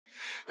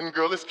And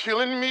girl, it's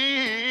killing me.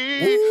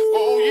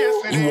 Oh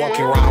yes, it is. You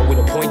walking around with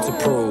a point to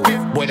prove,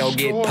 boy, don't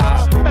get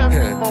popped.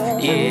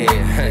 Yeah,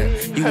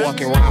 you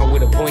walking around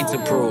with a point to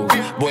prove,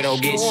 boy, don't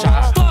get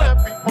shot.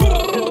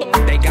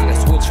 They gotta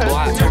switch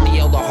block, turn the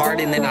yellow hard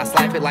and then I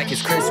slap it like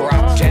it's Chris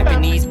Rock.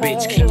 Japanese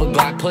bitch, keep a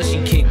Glock, plus she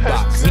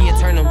kickbox. We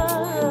turn them,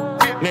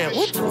 man,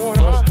 what the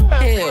fuck?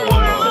 Hell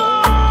no.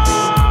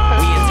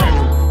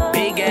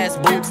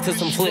 Boots to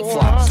some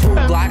flip-flops, 2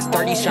 Glocks,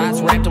 30 shots,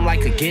 wrapped them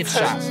like a gift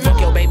shop. Fuck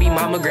your baby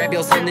mama, grab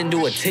your son and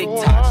do a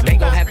TikTok. They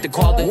gon' have to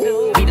call the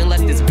we done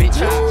left this bitch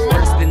hot.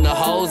 Worse than the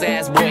hoes,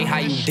 ass boy, how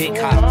you dick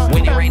hop.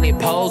 When it rain, it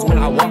pose, when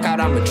I walk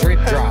out, I'm a drip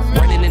drop.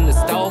 Running in the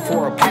stove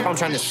for a pop, I'm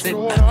trying to sip.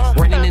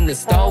 Running in the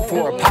stove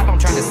for a pop, I'm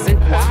trying to sip.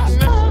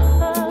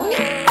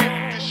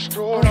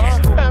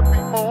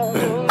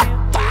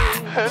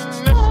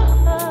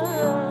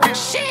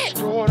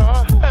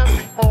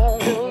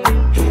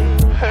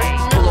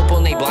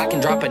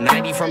 Drop a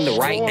 90 from the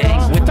right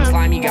angle. With them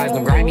slimy guys,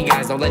 them grimy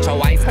guys, don't let your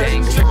wife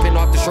dang. Tripping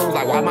off the shrooms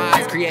like why my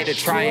eyes create a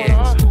triangle.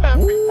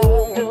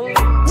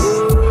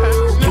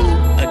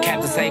 A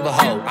cap to save a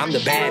hoe, I'm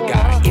the bad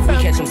guy. If we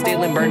catch him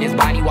stealing, burn his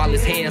body while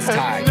his hands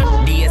tied.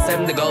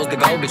 DSM the goes,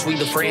 bitch, we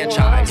the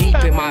franchise. Deep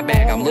in my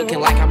bag, I'm looking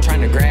like I'm trying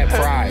to grab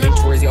fries.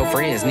 Bitch, where's your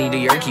friends? Need a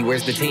yerky,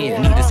 where's the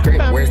 10? Need a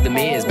script, where's the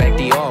mids? Back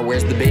to y'all,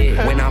 where's the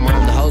bed? When I'm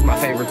around the hoes, my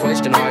favorite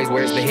question always,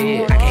 where's the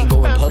head? I can't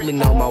go in public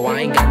no more,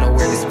 I ain't got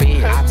nowhere to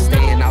spin. I'm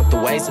staying out the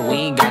way, so we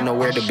ain't got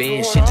nowhere to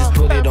bend. Shit, just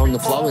put it on the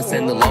flow and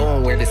send the low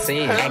on where to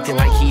send. Acting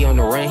like he on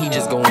the run, he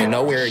just going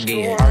nowhere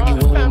again.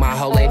 Arguing with my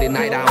hoe late at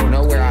night, I don't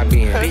know where I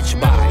been. Bitch,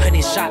 bye.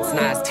 100 shots,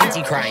 now it's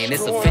TT crying,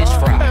 it's a fish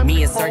fry.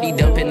 Me and Surdy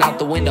dumping out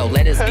the window,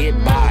 let us get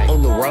by.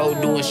 On the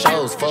road doing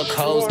shows, fuck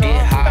hoes,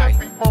 get high.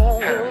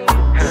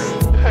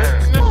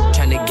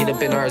 Tryna get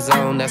up in our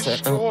zone, that's a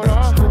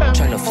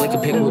Tryna flick a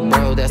pic with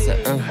bro, that's a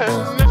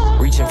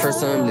Reaching for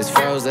something that's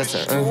froze, that's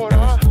a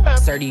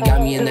Surdy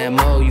got me in that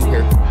mode, you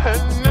hear?